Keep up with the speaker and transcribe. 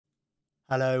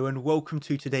Hello and welcome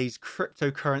to today's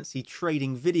cryptocurrency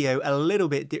trading video, a little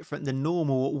bit different than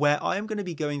normal, where I am going to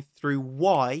be going through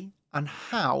why and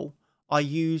how I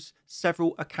use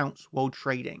several accounts while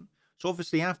trading. So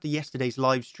obviously after yesterday's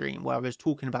live stream where I was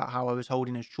talking about how I was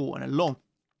holding a short and a long,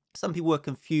 some people were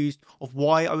confused of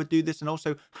why I would do this and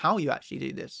also how you actually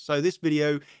do this. So this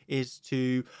video is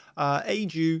to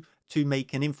aid you to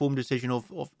make an informed decision of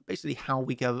basically how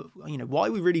we go, why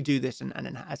we really do this and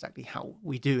exactly how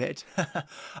we do it.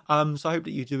 So I hope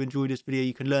that you do enjoy this video.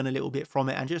 You can learn a little bit from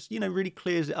it and just, really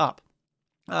clears it up.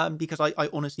 Because I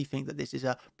honestly think that this is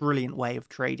a brilliant way of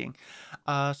trading.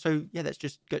 So yeah, let's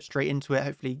just get straight into it.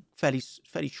 Hopefully fairly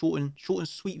short and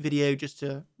sweet video just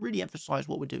to really emphasize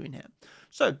what we're doing here.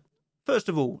 So first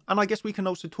of all, and I guess we can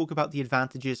also talk about the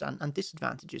advantages and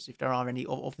disadvantages if there are any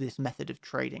of this method of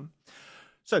trading.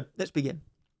 So let's begin.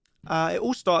 It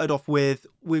all started off with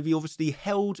we obviously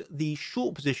held the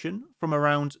short position from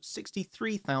around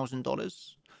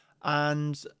 $63,000,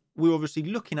 and we were obviously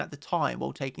looking at the time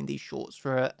while taking these shorts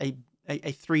for a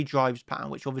three drives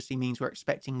pattern, which obviously means we're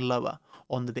expecting lower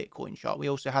on the Bitcoin chart. We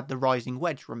also had the rising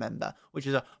wedge, remember, which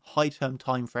is a high term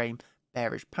time frame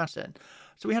bearish pattern.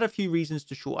 So we had a few reasons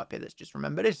to short up here. Let's just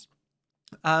remember this.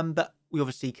 But we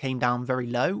obviously came down very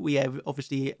low. We have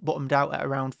obviously bottomed out at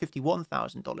around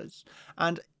 $51,000.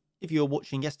 And if you're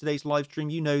watching yesterday's live stream,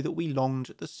 you know that we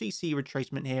longed the CC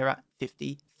retracement here at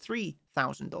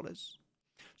 $53,000.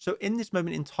 So in this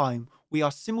moment in time, we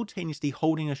are simultaneously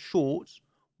holding a short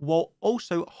while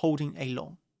also holding a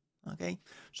long. Okay,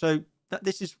 so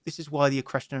this is why the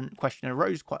question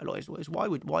arose quite a lot. Is why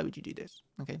would you do this?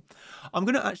 Okay, I'm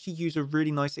going to actually use a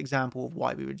really nice example of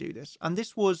why we would do this, and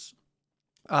this was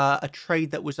a trade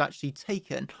that was actually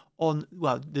taken on,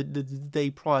 well, the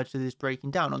day prior to this breaking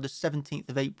down on the 17th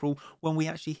of April, when we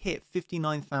actually hit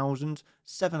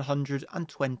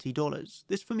 $59,720.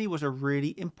 This for me was a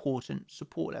really important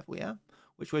support level, yeah,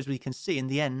 which, as we can see in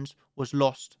the end, was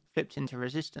lost, flipped into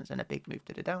resistance and a big move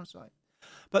to the downside.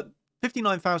 But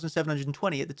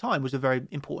 59,720 at the time was a very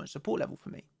important support level for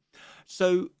me.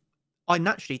 So I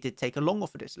naturally did take a long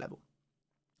off of this level.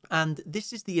 And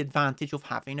this is the advantage of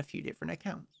having a few different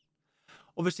accounts.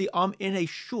 Obviously, I'm in a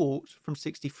short from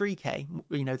 63k,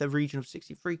 the region of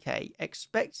 63k,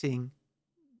 expecting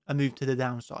a move to the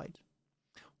downside.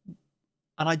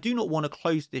 And I do not want to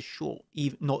close this short,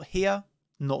 even not here,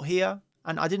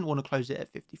 and I didn't want to close it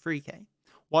at 53k.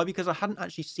 Why? Because I hadn't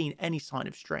actually seen any sign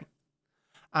of strength.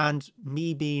 And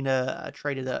me being a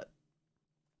trader that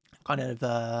kind of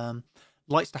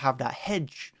likes to have that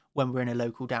hedge when we're in a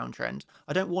local downtrend,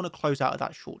 I don't want to close out of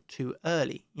that short too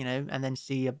early, and then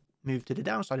see a move to the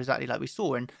downside exactly like we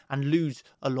saw and lose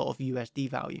a lot of USD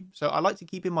value. So I like to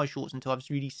keep in my shorts until I've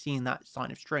really seen that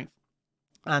sign of strength.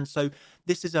 And so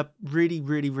this is a really,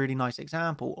 really, really nice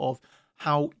example of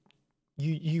how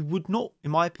you would not,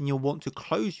 in my opinion, want to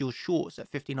close your shorts at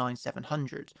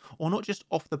 59,700, or not just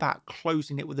off the bat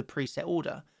closing it with a preset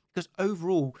order. Because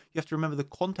overall, you have to remember the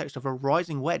context of a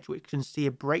rising wedge, which can see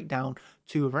a breakdown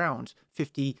to around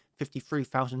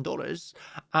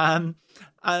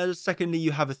 $53,000. Secondly,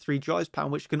 you have a three drives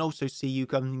pattern, which can also see you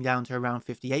coming down to around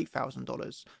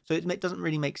 $58,000. So it doesn't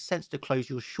really make sense to close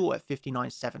your short at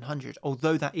 59,700,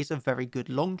 although that is a very good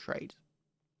long trade.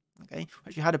 Okay,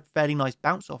 actually had a fairly nice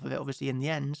bounce off of it. Obviously, in the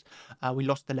end, we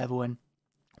lost the level and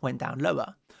went down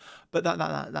lower, but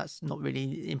that's not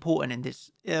really important in this.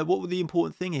 What the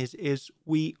important thing is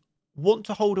we want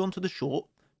to hold on to the short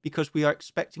because we are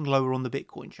expecting lower on the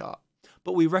Bitcoin chart,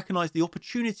 but we recognize the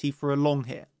opportunity for a long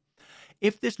here.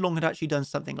 If this long had actually done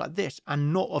something like this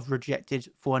and not have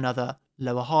rejected for another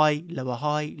lower high, lower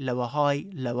high, lower high,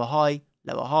 lower high,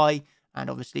 lower high, and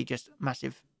obviously just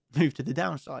massive move to the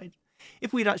downside.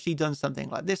 If we'd actually done something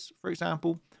like this, for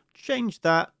example, changed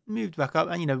that, moved back up,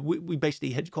 and we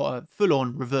basically had got a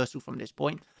full-on reversal from this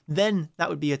point, then that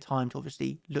would be a time to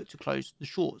obviously look to close the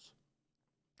shorts.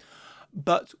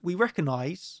 But we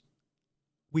recognize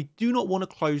we do not want to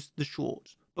close the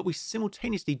shorts, but we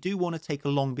simultaneously do want to take a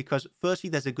long because firstly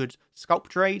there's a good scalp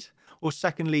trade, or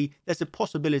secondly there's a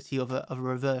possibility of a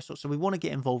reversal, so we want to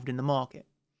get involved in the market.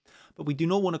 But we do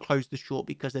not want to close the short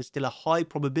because there's still a high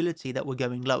probability that we're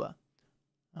going lower.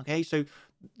 Okay, so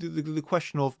the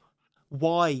question of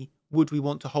why would we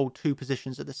want to hold two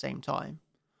positions at the same time?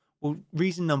 Well,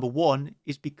 reason number one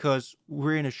is because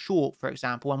we're in a short, for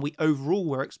example, and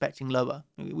we're expecting lower.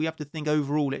 We have to think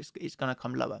overall it's going to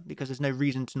come lower because there's no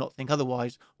reason to not think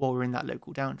otherwise while we're in that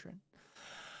local downtrend.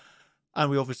 And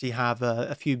we obviously have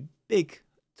a few big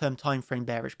term time frame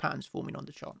bearish patterns forming on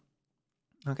the chart.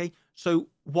 Okay, so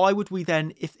why would we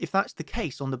then, if that's the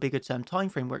case on the bigger term time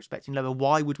frame, we're expecting lower,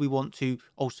 why would we want to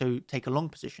also take a long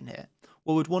position here?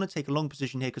 well, we'd want to take a long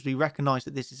position here because we recognize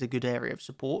that this is a good area of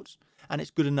support and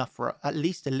it's good enough for at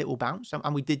least a little bounce.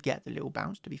 And we did get the little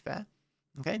bounce, to be fair.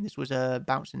 Okay, this was a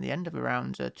bounce in the end of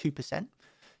around 2%.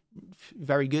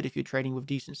 Very good if you're trading with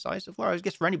decent size. Well, I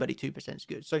guess for anybody, 2% is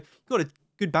good. So you got a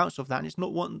good bounce off that, and it's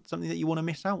not something that you want to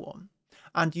miss out on.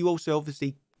 And you also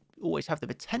obviously always have the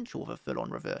potential of a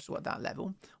full-on reversal at that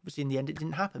level. Obviously, in the end, it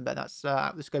didn't happen, but that's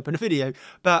out of the scope of the video.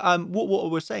 But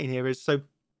what we're saying here is, so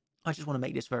I just want to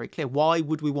make this very clear. Why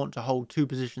would we want to hold two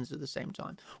positions at the same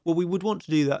time? Well, we would want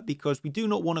to do that because we do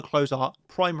not want to close our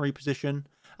primary position.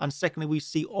 And secondly, we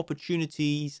see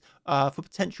opportunities for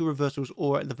potential reversals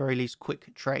or at the very least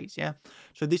quick trades. Yeah.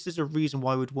 So this is a reason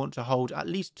why we'd want to hold at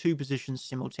least two positions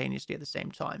simultaneously at the same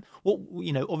time. Well,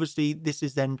 obviously this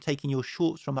is then taking your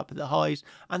shorts from up at the highs,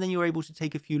 and then you're able to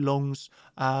take a few longs,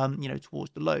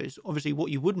 towards the lows. Obviously, what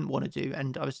you wouldn't want to do,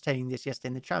 and I was saying this yesterday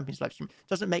in the Champions live stream,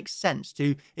 doesn't make sense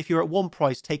to, if you're at one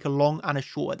price, take a long and a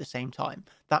short at the same time.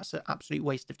 That's an absolute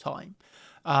waste of time.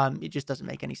 It just doesn't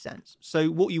make any sense. So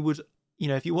what you would,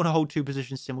 if you want to hold two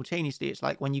positions simultaneously, it's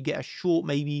like when you get a short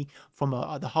maybe from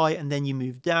the high and then you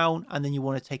move down and then you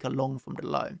want to take a long from the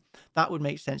low. That would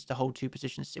make sense to hold two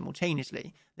positions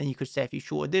simultaneously. Then you could say if you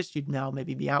shorted this, you'd now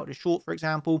maybe be out the short, for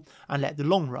example, and let the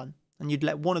long run. And you'd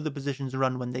let one of the positions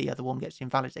run when the other one gets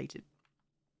invalidated.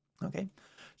 Okay,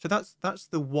 so that's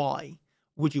the why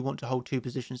would you want to hold two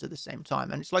positions at the same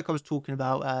time. And it's like I was talking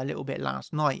about a little bit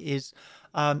last night is,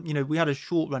 we had a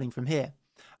short running from here.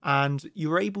 And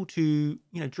you're able to,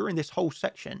 during this whole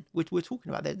section, which we're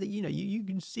talking about, that you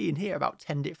can see in here about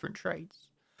 10 different trades.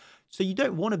 So you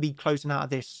don't want to be closing out of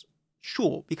this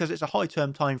short because it's a high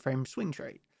term time frame swing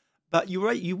trade. But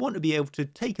you want to be able to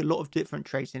take a lot of different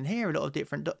trades in here, a lot of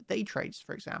different day trades,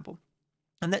 for example.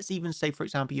 And let's even say, for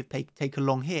example, you've take a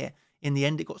long here. In the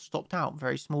end, it got stopped out.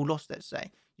 Very small loss, let's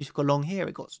say. You took a long here,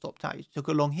 it got stopped out. You took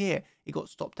a long here, it got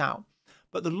stopped out.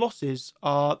 But the losses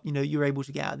are, you're able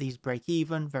to get out these break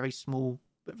even, very small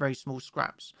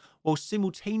scraps. While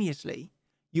simultaneously,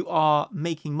 you are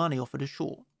making money off of the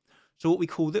short. So what we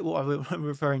call it, what I'm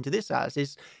referring to this as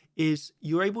is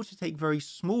you're able to take very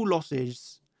small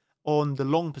losses on the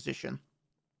long position,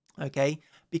 okay?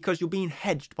 Because you're being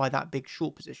hedged by that big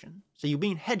short position. So you're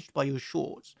being hedged by your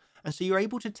shorts. And so you're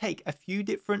able to take a few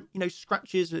different,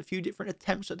 scratches, a few different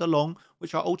attempts at the long,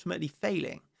 which are ultimately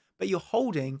failing. But you're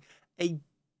holding a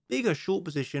bigger short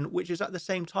position, which is at the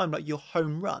same time like your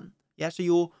home run. Yeah, so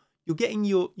you're getting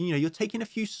you're taking a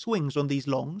few swings on these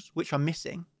longs, which are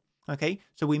missing. Okay,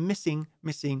 so we're missing,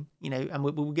 and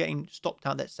we're getting stopped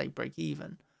out, let's say break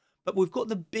even. But we've got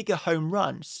the bigger home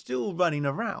run still running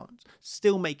around,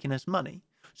 still making us money.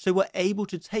 So we're able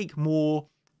to take more,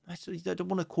 I don't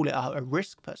want to call it a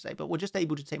risk per se, but we're just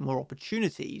able to take more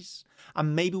opportunities.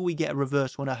 And maybe we get a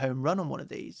reversal and a home run on one of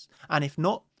these. And if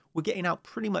not, we're getting out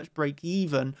pretty much break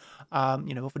even,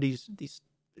 off of these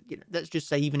let's just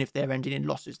say even if they're ending in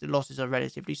losses, the losses are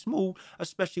relatively small,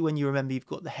 especially when you remember you've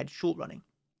got the hedge short running.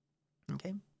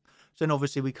 Okay. So then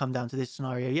obviously we come down to this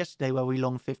scenario yesterday where we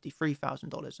long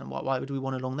 $53,000. And why would we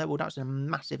want to long there? Well, that was a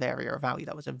massive area of value.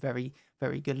 That was a very,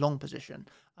 very good long position.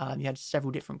 You had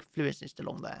several different fluidness to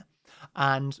long there.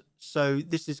 And so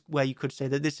this is where you could say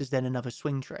that this is then another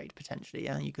swing trade potentially.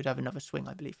 Yeah, you could have another swing,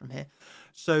 I believe, from here.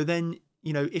 So then,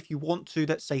 if you want to,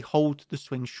 let's say, hold the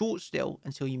swing short still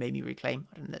until you maybe reclaim,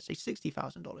 I don't know, let's say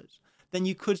 $60,000. Then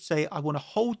you could say, I want to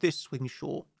hold this swing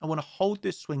short, I want to hold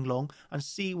this swing long and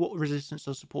see what resistance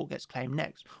or support gets claimed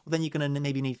next. Well, then you're going to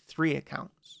maybe need 3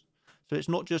 accounts. So it's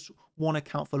not just one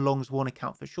account for longs, one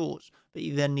account for shorts, but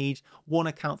you then need one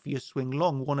account for your swing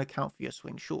long, one account for your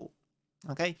swing short.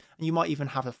 Okay, and you might even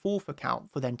have a 4th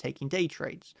account for then taking day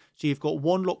trades. So you've got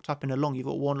one locked up in a long, you've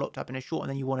got one locked up in a short, and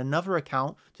then you want another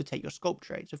account to take your scalp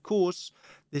trades. Of course,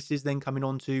 this is then coming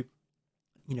on to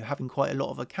having quite a lot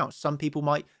of accounts. Some people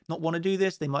might not want to do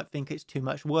this. They might think it's too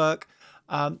much work.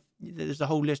 There's a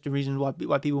whole list of reasons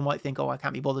why people might think, oh, I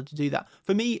can't be bothered to do that.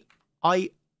 For me,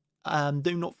 I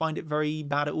do not find it very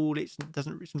bad at all. It's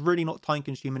really not time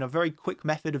consuming. A very quick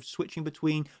method of switching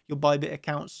between your Bybit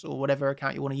accounts or whatever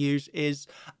account you want to use is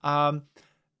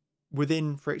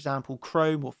within, for example,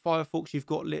 Chrome or Firefox, you've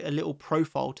got a little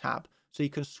profile tab. So you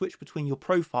can switch between your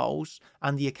profiles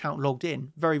and the account logged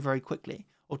in very, very quickly.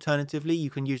 Alternatively, you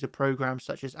can use a program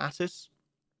such as Atos,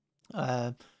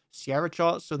 Sierra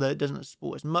Charts, so that it doesn't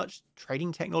support as much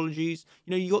trading technologies.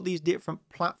 You got these different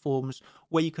platforms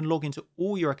where you can log into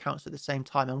all your accounts at the same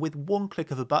time, and with one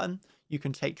click of a button, you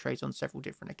can take trades on several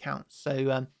different accounts.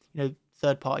 So you know,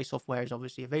 third-party software is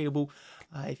obviously available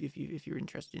if you're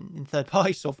interested in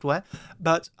third-party software.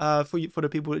 But for the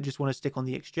people that just want to stick on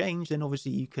the exchange, then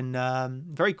obviously you can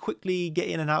very quickly get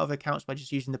in and out of accounts by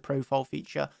just using the profile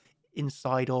feature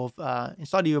inside of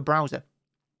your browser.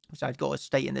 So I've got to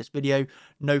state in this video,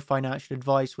 no financial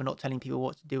advice. We're not telling people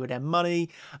what to do with their money.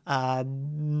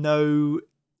 No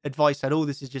advice at all.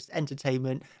 This is just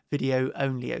entertainment video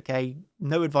only, okay?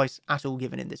 No advice at all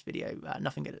given in this video.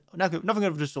 Nothing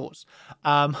of the sorts.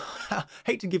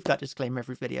 Hate to give that disclaimer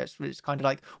every video. It's kind of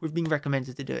like we've been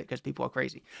recommended to do it because people are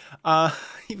crazy.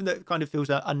 Even though it kind of feels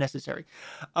unnecessary.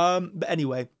 But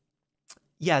anyway,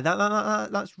 yeah,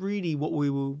 that's really what we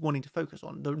were wanting to focus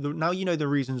on. Now you know the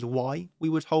reasons why we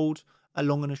would hold a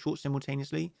long and a short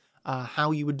simultaneously, how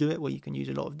you would do it, where you can use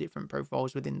a lot of different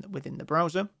profiles within the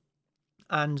browser.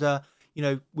 And, you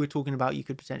know, we're talking about you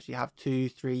could potentially have 2,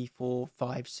 3, 4,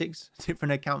 5, 6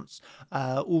 different accounts,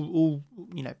 all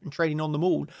you know, and trading on them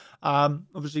all.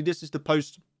 Obviously, this is the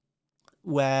post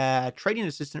where Trading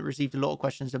Assistant received a lot of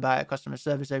questions about customer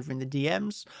service over in the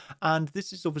DMs. And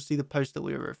this is obviously the post that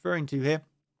we were referring to here,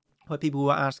 where people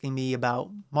were asking me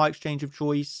about my exchange of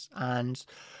choice. And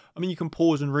I mean, you can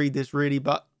pause and read this really,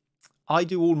 but I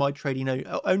do all my trading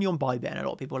only on Bybit. And a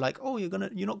lot of people are like, oh, you're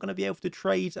not gonna be able to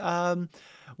trade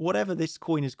whatever this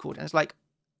coin is called. And it's like,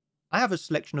 I have a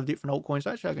selection of different altcoins.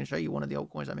 Actually, I can show you one of the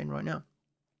altcoins I'm in right now.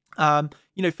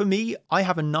 You know, for me, I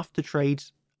have enough to trade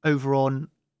over on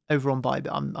Bybit.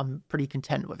 I'm pretty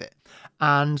content with it.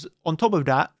 And on top of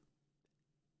that,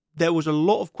 there was a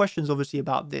lot of questions obviously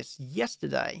about this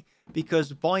yesterday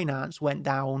because Binance went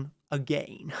down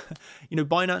again. You know,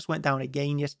 Binance went down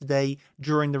again yesterday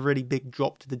during the really big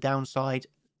drop to the downside.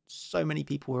 So many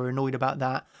people were annoyed about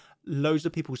that. Loads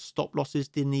of people's stop losses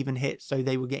didn't even hit, so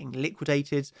they were getting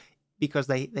liquidated because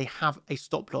they have a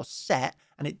stop loss set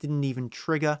and it didn't even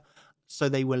trigger, so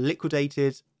they were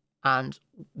liquidated. And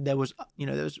there was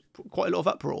quite a lot of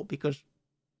uproar because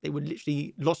they would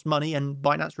literally lost money and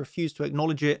Binance refused to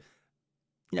acknowledge it.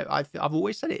 You know, I've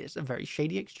always said it's a very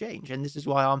shady exchange, and this is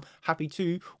why I'm happy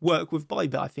to work with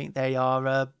Bybit. I think they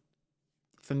are,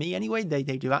 for me anyway, they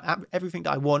do everything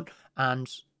that I want, and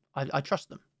I trust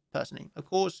them personally. Of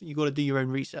course, you got to do your own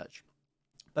research,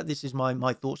 but this is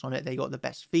my thoughts on it. They got the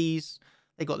best fees,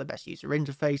 they got the best user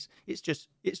interface. It's just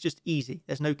easy.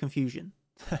 There's no confusion.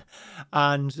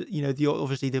 And you know,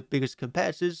 obviously the biggest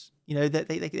competitors, you know,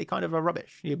 they kind of are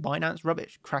rubbish. You know, Binance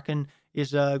rubbish, Kraken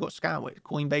is got scam with,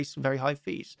 Coinbase very high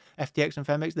fees, FTX and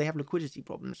Fairmex, they have liquidity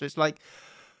problems. So it's like,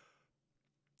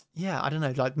 yeah, I don't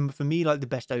know, like for me, like the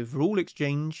best overall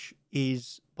exchange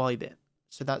is Bybit.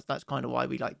 So that's kind of why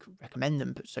we like recommend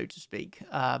them, so to speak.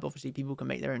 But obviously people can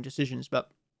make their own decisions. But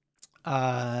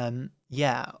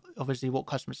yeah, obviously what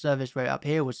customer service wrote up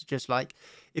here was just like,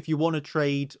 if you want to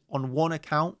trade on one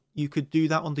account, you could do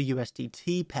that on the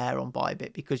USDT pair on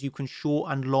Bybit because you can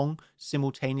short and long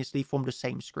simultaneously from the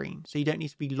same screen. So you don't need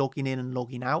to be logging in and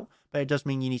logging out, but it does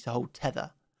mean you need to hold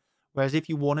Tether. Whereas if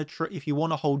you want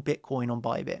to hold Bitcoin on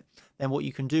Bybit, then what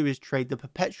you can do is trade the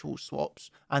perpetual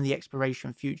swaps and the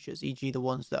expiration futures, e.g. the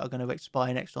ones that are going to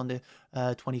expire next on the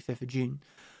 25th of June.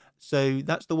 So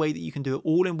that's the way that you can do it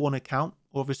all in one account.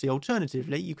 Obviously,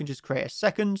 alternatively, you can just create a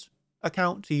second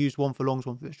account to use, one for longs,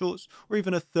 one for shorts, or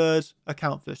even a third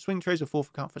account for swing trades, a fourth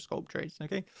account for scalp trades.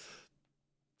 Okay,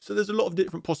 so there's a lot of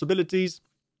different possibilities.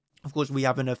 Of course, we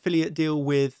have an affiliate deal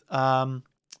with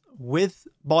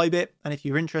Bybit, and if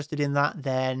you're interested in that,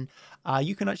 then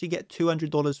you can actually get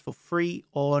 $200 for free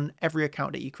on every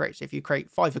account that you create. So if you create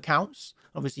 5 accounts,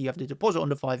 obviously you have to deposit on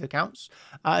the 5 accounts.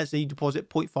 So you deposit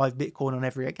 0.5 Bitcoin on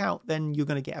every account, then you're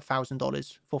going to get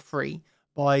 $1,000 for free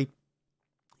by,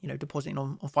 you know, depositing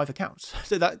on 5 accounts.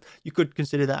 So that you could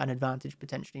consider that an advantage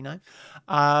potentially, no?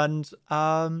 And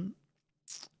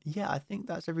yeah, I think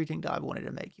that's everything that I wanted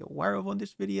to make you aware of on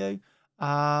this video.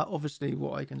 Obviously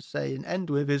what I can say and end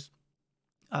with is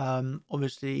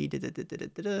obviously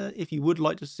if you would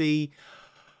like to see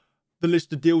the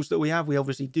list of deals that we have, we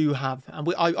obviously do have,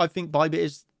 and I think Bybit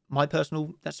is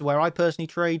that's where I personally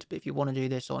trade. But if you want to do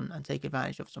this on and take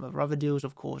advantage of some of our other deals,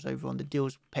 of course, over on the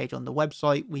deals page on the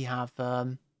website, we have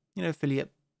you know,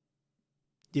 affiliate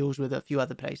deals with a few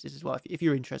other places as well. If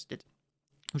you're interested,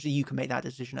 obviously you can make that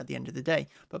decision at the end of the day.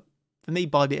 But for me,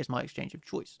 Bybit is my exchange of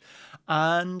choice.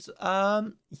 And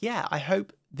yeah, I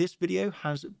hope this video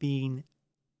has been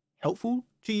helpful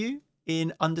to you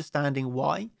in understanding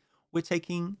why we're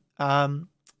taking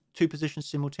 2 positions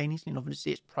simultaneously. And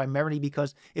obviously it's primarily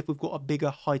because if we've got a bigger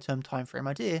high term time frame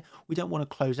idea, we don't want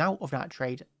to close out of that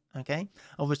trade Okay,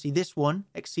 obviously this one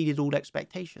exceeded all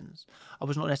expectations. I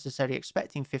was not necessarily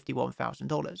expecting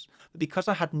 $51,000, but because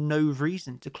I had no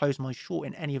reason to close my short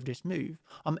in any of this move,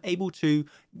 I'm able to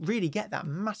really get that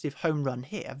massive home run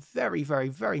here, a very, very,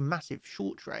 very massive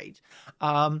short trade,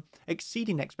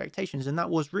 exceeding expectations. And that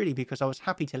was really because I was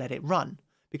happy to let it run,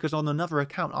 because on another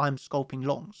account, I'm scalping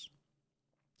longs.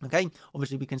 Okay,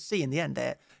 obviously we can see in the end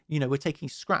there, we're taking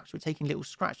scraps, we're taking little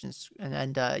scratches,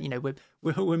 and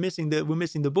we're missing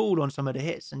the ball on some of the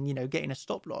hits, and getting a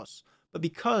stop loss. But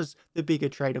because the bigger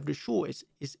trade of the short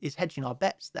is hedging our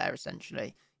bets there,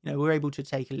 essentially, we're able to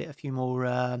take a few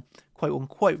more quote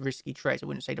unquote risky trades. I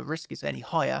wouldn't say the risk is any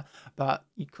higher, but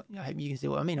I hope you can see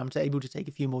what I mean. I'm able to take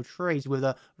a few more trades with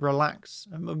a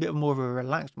bit more of a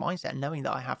relaxed mindset, knowing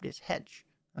that I have this hedge.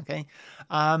 Okay.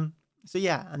 So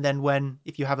yeah, and then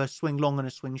if you have a swing long and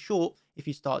a swing short, if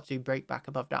you start to break back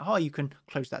above that high, you can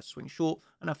close that swing short.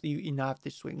 And after you have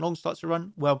this swing long starts to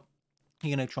run, well,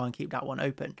 you're going to try and keep that one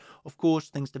open. Of course,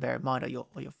 things to bear in mind are your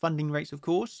funding rates, of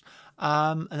course.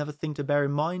 Another thing to bear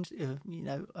in mind,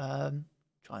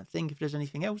 try and think if there's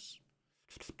anything else.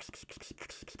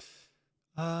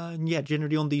 Yeah,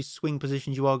 generally on these swing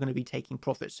positions, you are going to be taking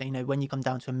profits. So, when you come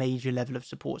down to a major level of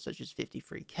support, such as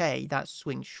 53K, that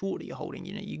swing short that you're holding,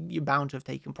 you're bound to have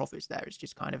taken profits there. It's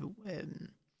just kind of,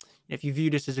 if you view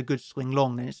this as a good swing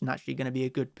long, then it's naturally going to be a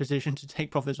good position to take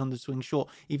profits on the swing short.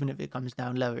 Even if it comes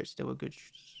down lower, it's still a good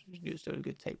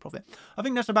take profit. I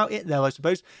think that's about it though, I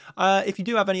suppose. If you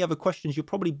do have any other questions, you're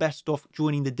probably best off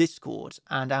joining the Discord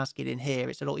and ask it in here.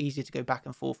 It's a lot easier to go back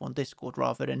and forth on Discord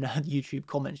rather than YouTube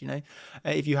comments,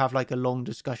 if you have like a long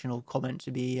discussion or comment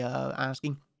to be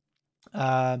asking.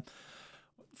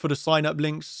 For the sign-up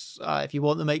links, if you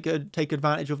want to take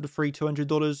advantage of the free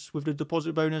 $200 with the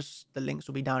deposit bonus, the links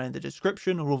will be down in the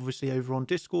description, or obviously over on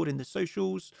Discord in the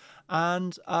socials.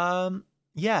 And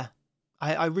yeah,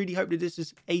 I really hope that this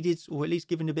has aided, or at least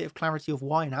given a bit of clarity of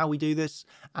why and how we do this.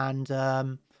 And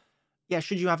yeah,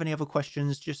 should you have any other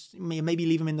questions, just maybe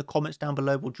leave them in the comments down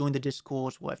below, or join the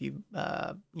Discord, whatever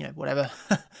whatever.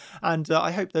 And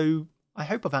I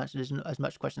hope I've answered as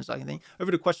much questions as I can think.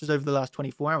 Over the questions over the last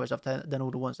 24 hours, I've done all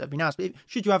the ones that have been asked. But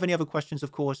should you have any other questions,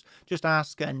 of course, just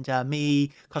ask, and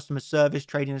me, customer service,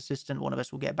 trading assistant, one of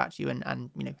us will get back to you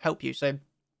and help you. So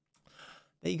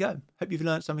there you go. Hope you've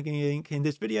learned something in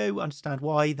this video, understand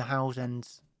why, the hows, and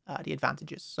the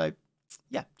advantages. So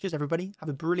yeah, cheers everybody. Have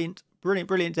a brilliant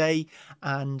day.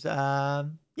 And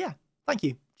yeah, thank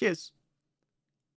you. Cheers.